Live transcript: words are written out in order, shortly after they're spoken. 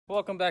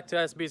Welcome back to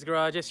SB'z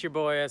Garage. It's your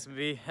boy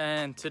SB,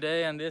 and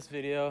today on this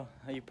video,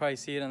 you probably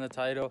see it on the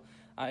title,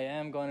 I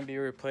am going to be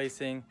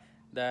replacing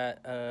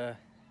that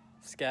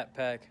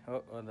Scatpack.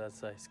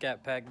 That's a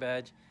Scatpack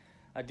badge.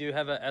 I do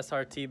have a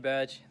SRT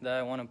badge that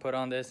I want to put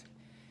on this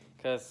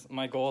because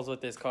my goals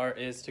with this car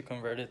is to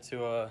convert it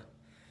to a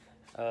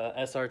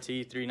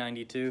SRT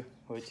 392,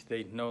 which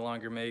they no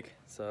longer make.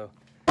 So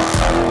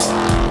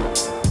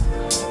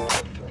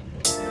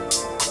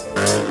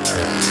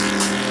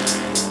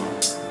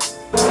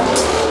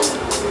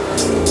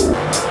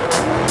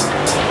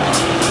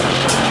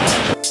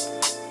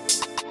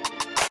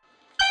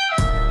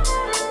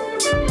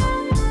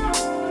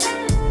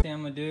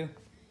I'm gonna do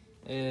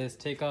is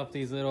take off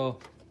these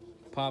little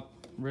pop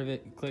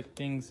rivet click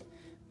things.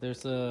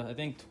 There's I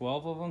think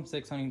 12 of them,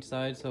 6 on each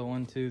side, so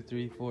 1 2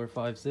 3 4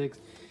 5 6,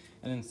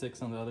 and then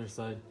 6 on the other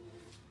side.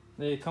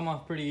 They come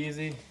off pretty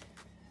easy,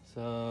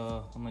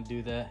 so I'm gonna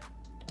do that.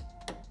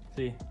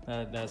 See,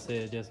 that's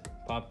it. It just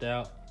popped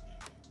out,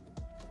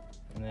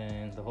 and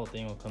then the whole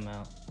thing will come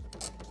out.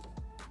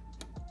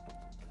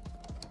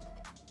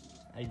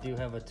 I do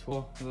have a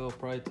tool, a little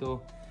pry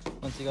tool.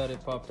 Once you got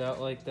it popped out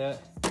like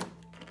that,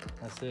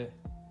 that's it,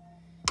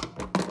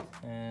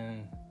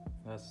 and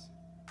that's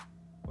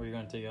what you're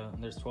gonna take out.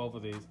 And there's 12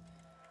 of these.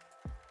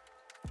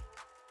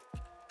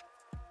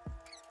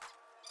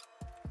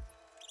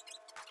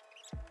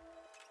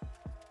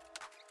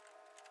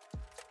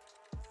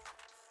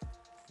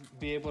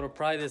 Be able to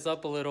pry this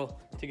up a little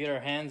to get our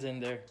hands in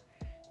there.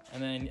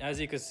 And then as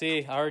you can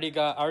see, I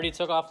already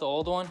took off the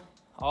old one.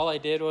 All I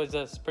did was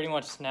just pretty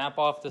much snap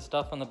off the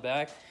stuff on the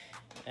back,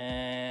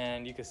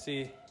 and you can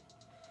see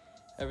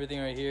everything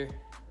right here.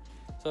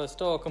 So it's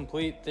still a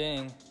complete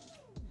thing,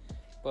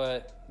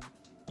 but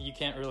you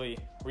can't really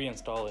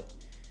reinstall it.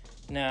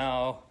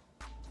 Now,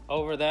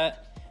 over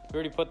that, we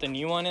already put the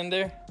new one in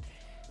there,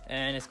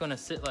 and it's gonna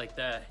sit like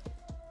that.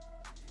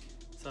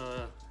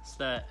 So it's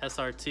that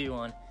SRT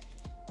one.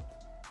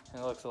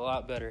 It looks a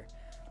lot better.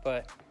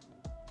 But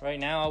right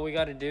now, all we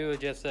gotta do is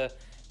just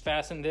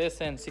fasten this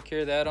and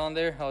secure that on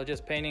there. I was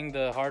just painting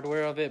the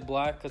hardware of it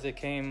black because it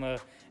came a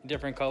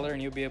different color,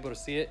 and you'll be able to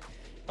see it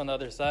on the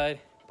other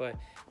side. But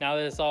now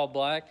that it's all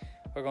black,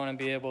 we're going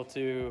to be able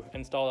to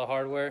install the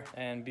hardware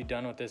and be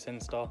done with this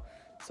install.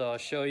 So I'll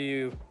show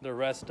you the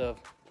rest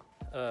of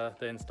the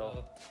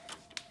install.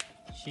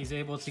 She's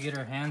able to get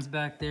her hands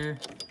back there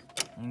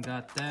and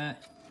got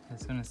that.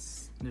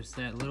 There's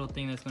that little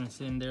thing that's gonna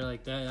sit in there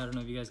like that. I don't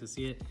know if you guys can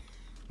see it.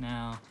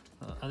 Now,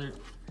 the other,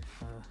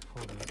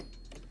 hold on.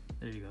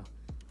 There you go.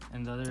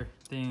 And the other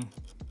thing,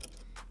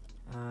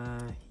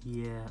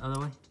 yeah, other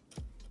way.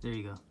 There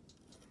you go.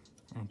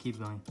 And keep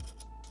going.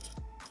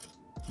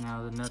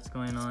 Now the nut's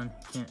going on.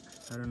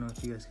 I don't know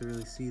if you guys can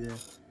really see that.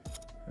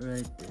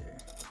 Right there.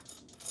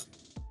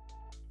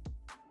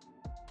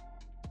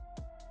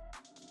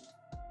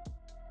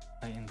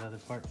 Right in the other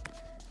part.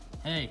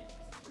 Hey!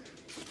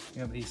 We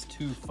have these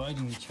two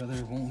fighting each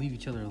other, won't leave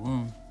each other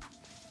alone.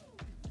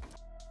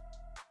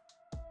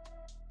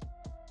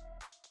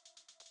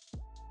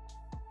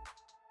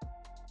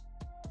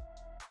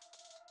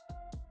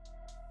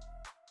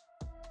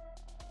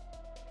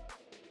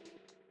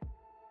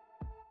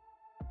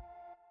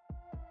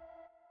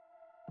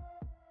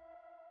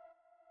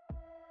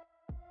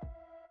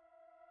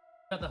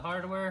 Got the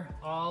hardware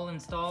all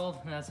installed,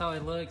 and that's how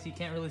it looks. You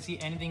can't really see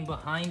anything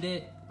behind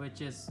it, which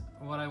is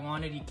what I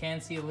wanted. You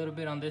can see a little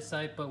bit on this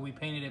side, but we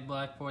painted it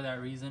black for that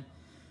reason,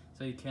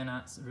 so you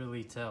cannot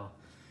really tell.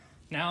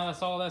 Now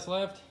that's all that's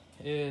left,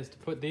 is to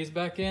put these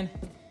back in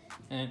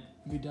and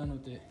be done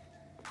with it.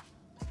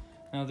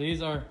 Now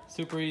these are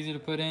super easy to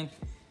put in. What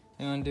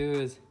I'm gonna do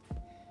is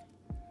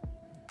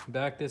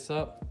back this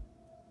up,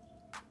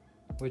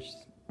 which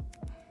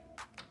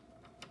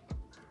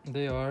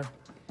they are,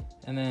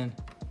 and then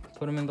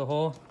put them in the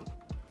hole.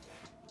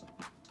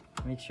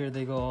 Make sure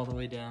they go all the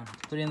way down.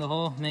 Put it in the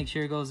hole, make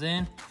sure it goes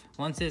in.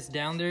 Once it's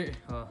down there,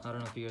 oh, I don't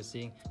know if you guys are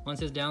seeing.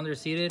 Once it's down there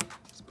seated,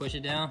 just push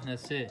it down,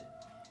 that's it.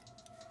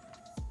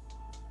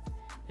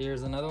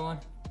 Here's another one.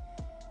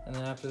 And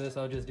then after this,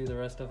 I'll just do the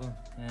rest of them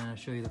and I'll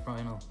show you the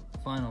final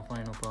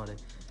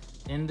product.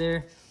 In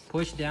there,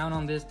 push down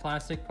on this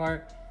plastic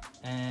part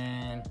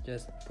and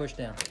just push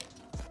down.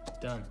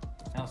 Done.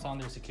 Now it's on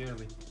there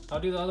securely. I'll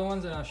do the other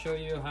ones and I'll show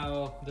you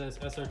how this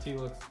SRT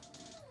looks.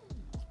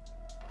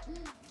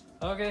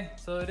 Okay,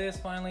 so it is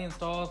finally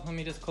installed. Let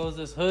me just close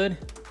this hood.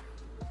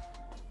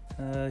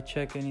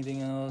 Check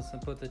anything else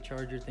and put the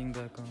charger thing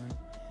back on.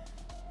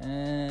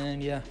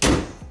 And yeah.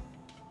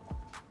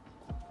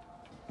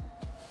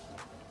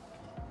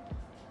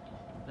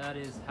 That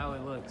is how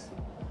it looks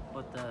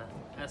with the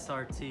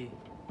SRT.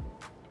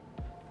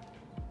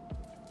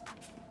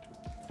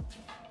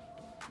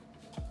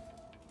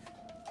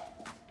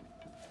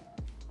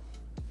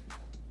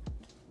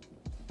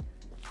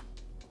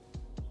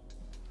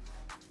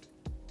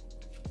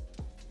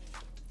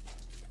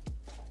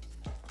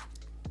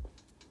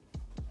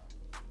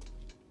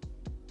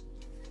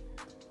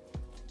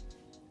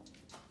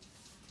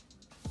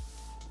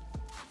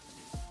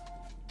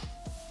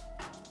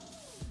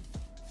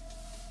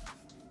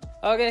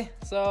 Okay,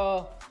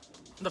 so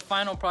the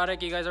final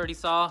product you guys already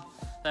saw,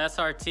 the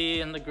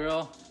SRT and the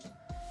grill.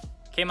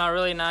 Came out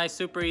really nice,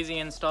 super easy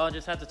install.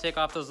 Just have to take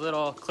off those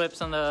little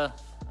clips on the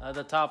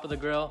top of the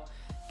grill.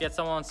 Get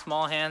someone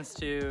small hands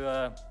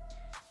to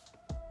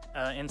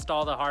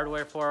install the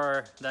hardware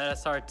for that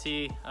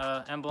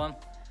SRT emblem.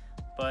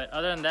 But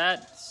other than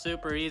that,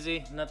 super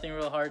easy, nothing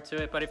real hard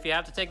to it. But if you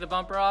have to take the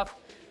bumper off,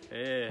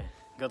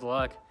 good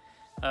luck.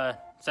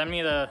 Send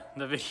me the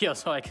video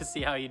so I can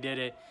see how you did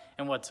it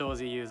and what tools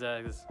you used,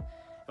 because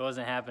it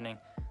wasn't happening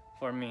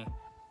for me.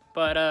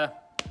 But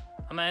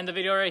I'm gonna end the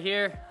video right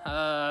here.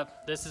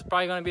 This is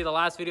probably gonna be the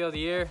last video of the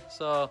year,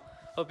 so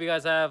hope you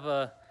guys have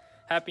a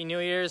happy New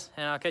Year's,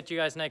 and I'll catch you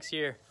guys next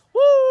year.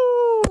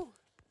 Woo!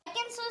 Like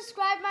and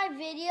subscribe my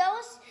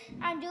videos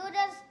and do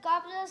the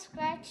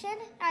subscription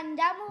and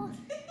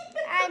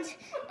and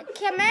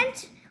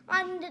comment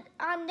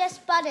on this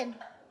button.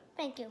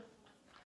 Thank you.